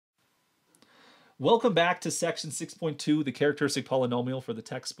Welcome back to section 6.2, the characteristic polynomial for the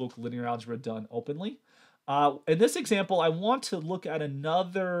textbook Linear Algebra Done Openly. In this example, I want to look at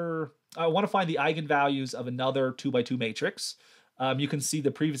I want to find the eigenvalues of another 2 by 2 matrix. You can see the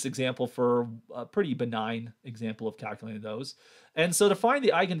previous example for a pretty benign example of calculating those. And so to find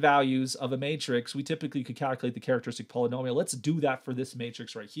the eigenvalues of a matrix, we typically could calculate the characteristic polynomial. Let's do that for this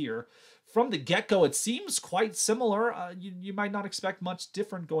matrix right here. From the get-go, it seems quite similar. You might not expect much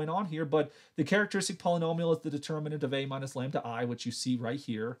different going on here, but the characteristic polynomial is the determinant of a minus lambda I, which you see right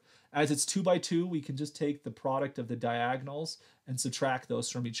here. As it's 2 by 2, we can just take the product of the diagonals and subtract those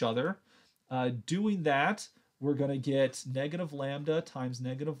from each other. Doing that, we're going to get negative lambda times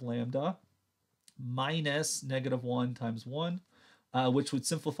negative lambda minus negative 1 times 1, which would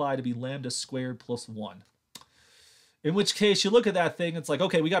simplify to be lambda squared plus 1. In which case, you look at that thing, it's like,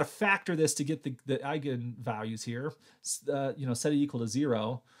 okay, we got to factor this to get the eigenvalues here. Set it equal to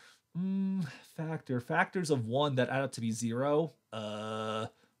 0. Factors of 1 that add up to be 0.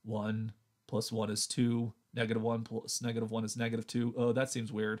 1 plus 1 is 2. Negative 1 plus negative 1 is negative 2. Oh, that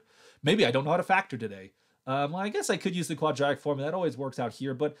seems weird. Maybe I don't know how to factor today. Well, I guess I could use the quadratic formula. That always works out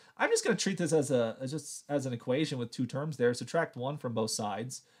here, but I'm just going to treat this as an equation with two terms there. Subtract 1 from both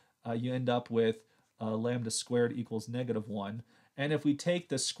sides. You end up with lambda squared equals negative 1. And if we take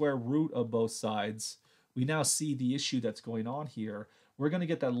the square root of both sides, we now see the issue that's going on here. We're going to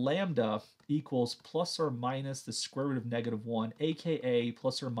get that lambda equals plus or minus the square root of negative 1, aka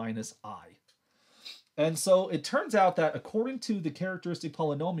plus or minus I. And so it turns out that according to the characteristic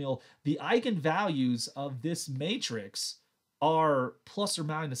polynomial, the eigenvalues of this matrix are plus or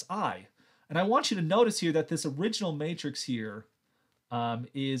minus I. And I want you to notice here that this original matrix here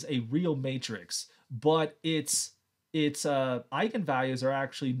is a real matrix, but its eigenvalues are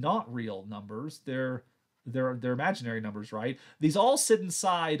actually not real numbers. They're imaginary numbers, right? These all sit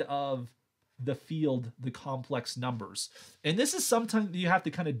inside of the field, the complex numbers. And this is something you have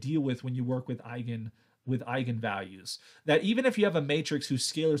to kind of deal with when you work with eigenvalues. That even if you have a matrix whose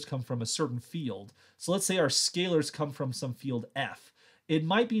scalars come from a certain field, so let's say our scalars come from some field F, it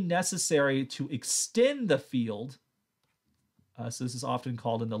might be necessary to extend the field. So this is often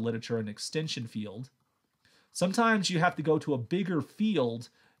called in the literature an extension field. Sometimes you have to go to a bigger field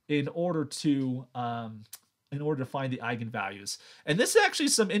in order to find the eigenvalues. And this is actually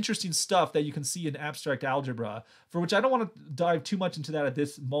some interesting stuff that you can see in abstract algebra, for which I don't want to dive too much into that at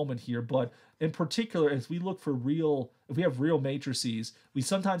this moment here, but in particular, as we look for if we have real matrices, we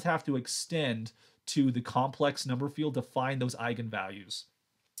sometimes have to extend to the complex number field to find those eigenvalues.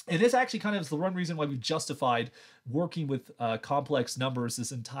 And this actually kind of is the one reason why we've justified working with complex numbers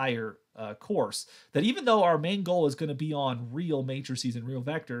this entire course. That even though our main goal is going to be on real matrices and real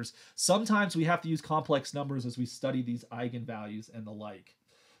vectors, sometimes we have to use complex numbers as we study these eigenvalues and the like.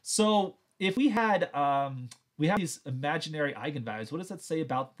 So if we have these imaginary eigenvalues, what does that say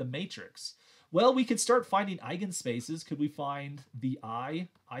about the matrix? Well, we could start finding eigenspaces. Could we find the I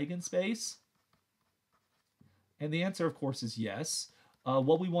eigenspace? And the answer, of course, is yes.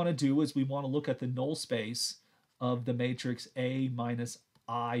 What we want to do is we want to look at the null space of the matrix A minus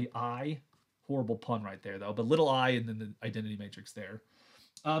I. Horrible pun right there, though, but little I and then the identity matrix there.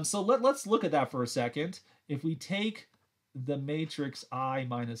 So let's look at that for a second. If we take the matrix I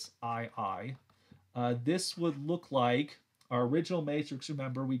minus II, this would look like our original matrix.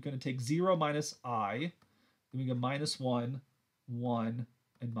 Remember, we're going to take 0 minus I, then we get minus 1, 1,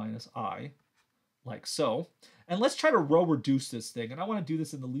 and minus I, like so. And let's try to row reduce this thing. And I want to do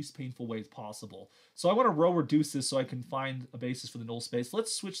this in the least painful ways possible. So I want to row reduce this so I can find a basis for the null space.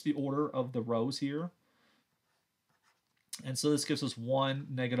 Let's switch the order of the rows here. And so this gives us 1,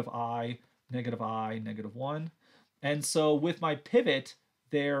 negative I, negative 1. And so with my pivot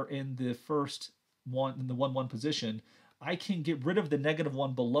there in the first one, in the 1, 1 position, I can get rid of the negative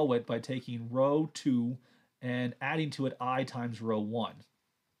 1 below it by taking row 2 and adding to it I times row 1.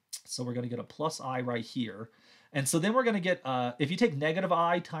 So we're going to get a plus I right here. And so then we're going to get, if you take negative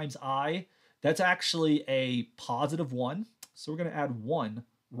I times I, that's actually a positive 1. So we're going to add 1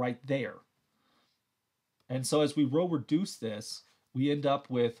 right there. And so as we row reduce this, we end up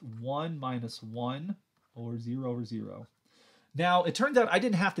with 1 minus 1 or 0 over 0. Now, it turns out I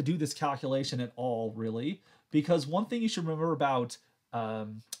didn't have to do this calculation at all, really, because one thing you should remember about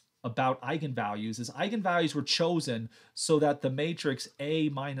eigenvalues is eigenvalues were chosen so that the matrix A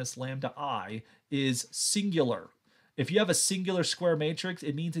minus lambda I is singular. If you have a singular square matrix,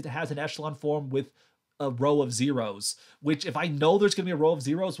 it means it has an echelon form with a row of zeros, which if I know there's going to be a row of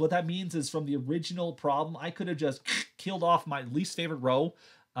zeros, what that means is from the original problem, I could have just killed off my least favorite row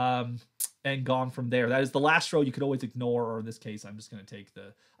and gone from there. That is the last row you could always ignore, or in this case, I'm just going to take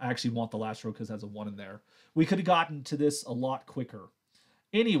I actually want the last row because it has a 1 in there. We could have gotten to this a lot quicker.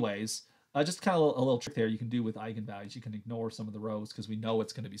 Anyways, just kind of a little trick there you can do with eigenvalues. You can ignore some of the rows because we know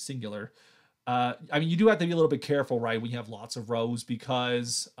it's going to be singular. I mean, you do have to be a little bit careful, right, when you have lots of rows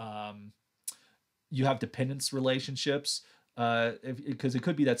because you have dependence relationships. Because it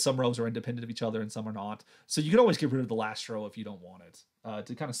could be that some rows are independent of each other and some are not. So you can always get rid of the last row if you don't want it,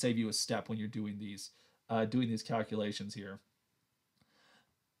 to kind of save you a step when you're doing these calculations here.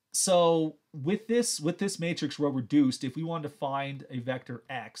 So with this matrix row reduced, if we wanted to find a vector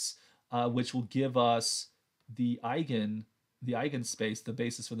x, which will give us the eigenspace, the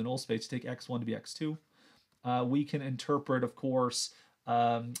basis for the null space, take x1 to be x2, we can interpret, of course,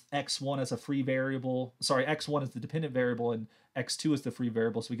 x1 as a free variable. Sorry, x1 is the dependent variable and x2 is the free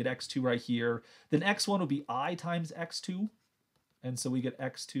variable. So we get x2 right here. Then x1 would be I times x2. And so we get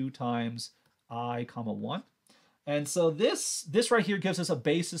x2 times I comma 1. And so this right here gives us a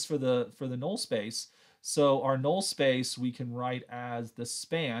basis for the null space. So our null space we can write as the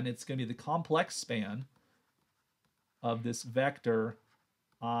span. It's going to be the complex span of this vector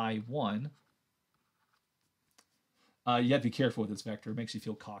I1. You have to be careful with this vector. It makes you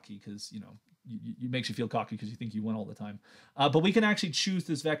feel cocky because, it makes you feel cocky because you think you win all the time. But we can actually choose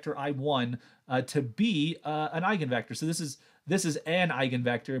this vector I1 to be an eigenvector. So this is an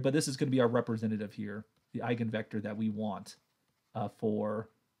eigenvector, but this is going to be our representative here, the eigenvector that we want for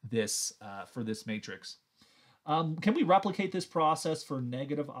this matrix. Can we replicate this process for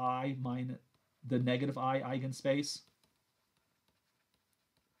negative I minus the negative I eigenspace?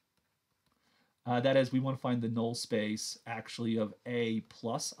 That is, we want to find the null space actually of A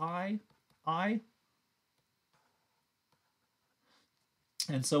plus I.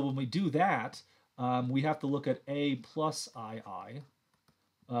 And so when we do that, we have to look at A plus II,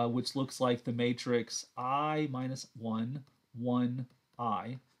 which looks like the matrix I minus 1, 1,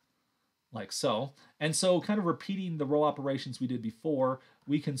 I, like so. And so kind of repeating the row operations we did before,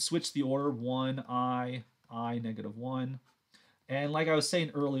 we can switch the order 1, I, negative 1. And like I was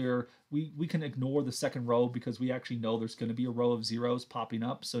saying earlier, we can ignore the second row because we actually know there's going to be a row of zeros popping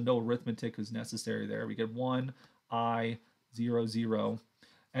up. So no arithmetic is necessary there. We get 1, I, 0, 0.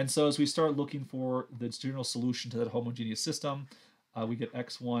 And so as we start looking for the general solution to that homogeneous system, we get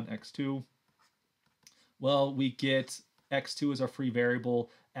x1, x2. Well, we get x2 as our free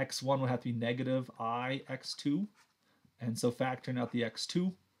variable. x1 would have to be negative I, x2. And so factoring out the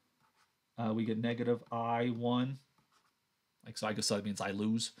x2, we get negative I1. Like, so I guess that means I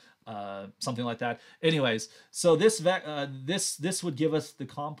lose, something like that. Anyways, so this would give us the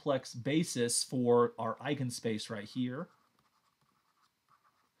complex basis for our eigenspace right here,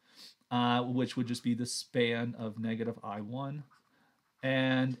 which would just be the span of negative I1.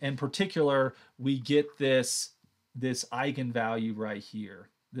 And in particular, we get this eigenvalue right here.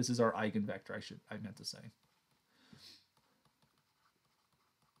 This is our eigenvector, I meant to say.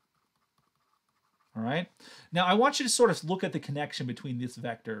 All right. Now I want you to sort of look at the connection between these two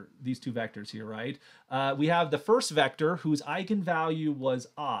vectors here, right? We have the first vector whose eigenvalue was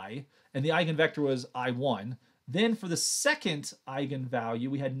I, and the eigenvector was I1. Then for the second eigenvalue,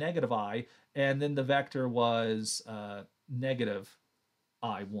 we had negative I, and then the vector was negative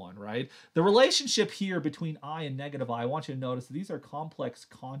I1, right? The relationship here between I and negative I want you to notice that these are complex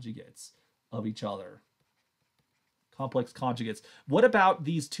conjugates of each other. Complex conjugates. What about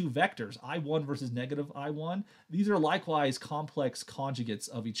these two vectors, I1 versus negative I1? These are likewise complex conjugates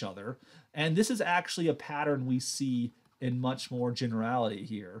of each other. And this is actually a pattern we see in much more generality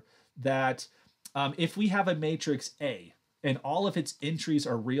here, that if we have a matrix A and all of its entries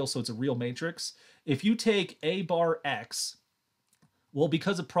are real, so it's a real matrix, if you take A bar X, well,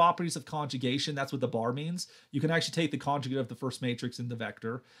 because of properties of conjugation, that's what the bar means, you can actually take the conjugate of the first matrix in the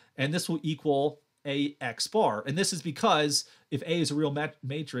vector, and this will equal AX bar. And this is because if A is a real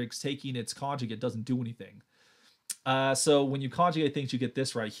matrix, taking its conjugate doesn't do anything. So when you conjugate things, you get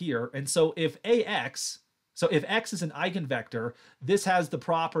this right here. And so if X is an eigenvector, this has the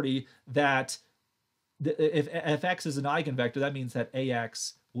property that if X is an eigenvector, that means that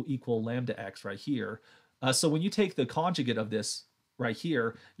AX will equal lambda X right here. So when you take the conjugate of this right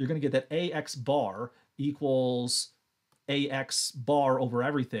here, you're going to get that AX bar equals AX bar over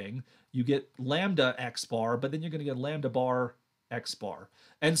everything. You get lambda X bar, but then you're going to get lambda bar X bar.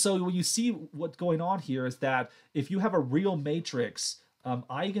 And so when you see what's going on here is that if you have a real matrix,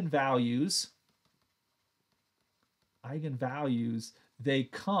 eigenvalues, they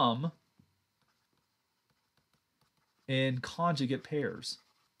come in conjugate pairs.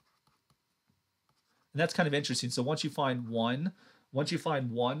 And that's kind of interesting. So once you find one, Once you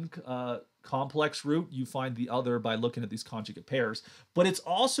find one complex root, you find the other by looking at these conjugate pairs. But it's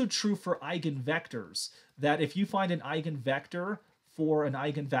also true for eigenvectors, that if you find an eigenvector for an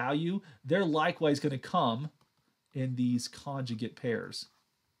eigenvalue, they're likewise going to come in these conjugate pairs.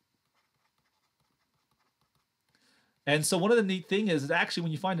 And so one of the neat thing is actually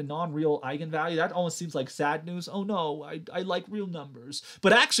when you find a non-real eigenvalue, that almost seems like sad news. Oh no, I like real numbers.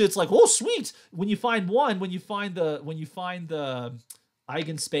 But actually it's like, oh sweet, when you find one, when you find the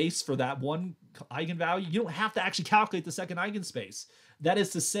eigenspace for that one eigenvalue, you don't have to actually calculate the second eigenspace. That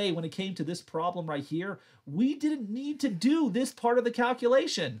is to say, when it came to this problem right here, we didn't need to do this part of the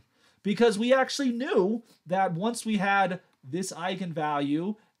calculation because we actually knew that once we had this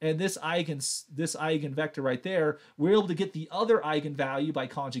eigenvalue and this eigenvector right there, we're able to get the other eigenvalue by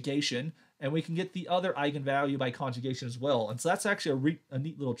conjugation, and we can get the other eigenvalue by conjugation as well. And so that's actually a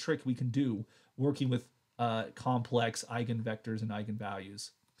neat little trick we can do working with complex eigenvectors and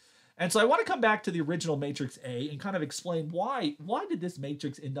eigenvalues. And so I want to come back to the original matrix A and kind of explain why did this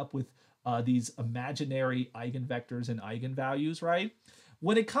matrix end up with these imaginary eigenvectors and eigenvalues, right?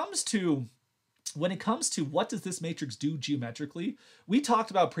 When it comes to what does this matrix do geometrically, we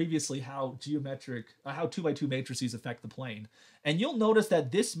talked about previously how 2x2 matrices affect the plane. And you'll notice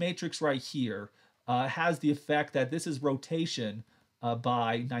that this matrix right here has the effect that this is rotation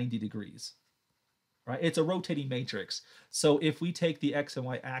by 90 degrees. Right? It's a rotating matrix. So if we take the x and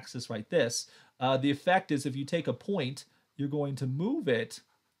y axis right this, the effect is if you take a point, you're going to move it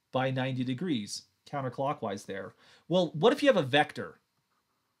by 90 degrees, counterclockwise there. Well, what if you have a vector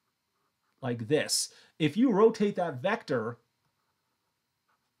like this? If you rotate that vector,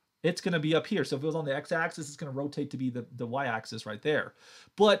 it's going to be up here. So if it was on the x-axis, it's going to rotate to be the y-axis right there.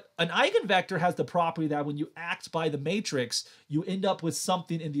 But an eigenvector has the property that when you act by the matrix, you end up with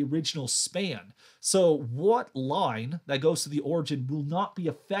something in the original span. So what line that goes to the origin will not be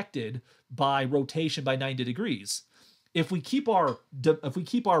affected by rotation by 90 degrees? If we keep our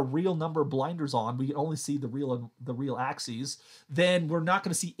real number blinders on, we can only see the real axes, then we're not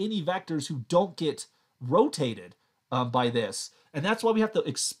going to see any vectors who don't get rotated by this. And that's why we have to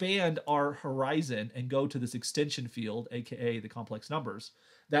expand our horizon and go to this extension field, aka the complex numbers,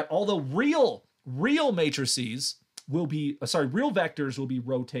 that although real matrices will be, real vectors will be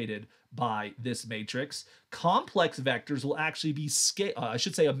rotated by this matrix, complex vectors will actually be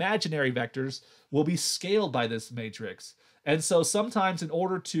imaginary vectors will be scaled by this matrix. And so sometimes in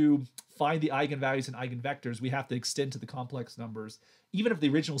order to find the eigenvalues and eigenvectors, we have to extend to the complex numbers, even if the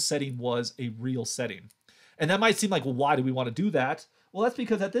original setting was a real setting. And that might seem like, well, why do we want to do that? Well, that's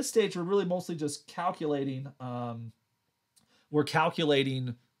because at this stage, we're really mostly just calculating, we're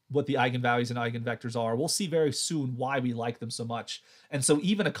calculating what the eigenvalues and eigenvectors are. We'll see very soon why we like them so much. And so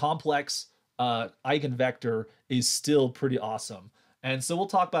even a complex eigenvector is still pretty awesome. And so we'll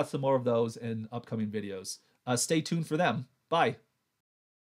talk about some more of those in upcoming videos. Stay tuned for them. Bye.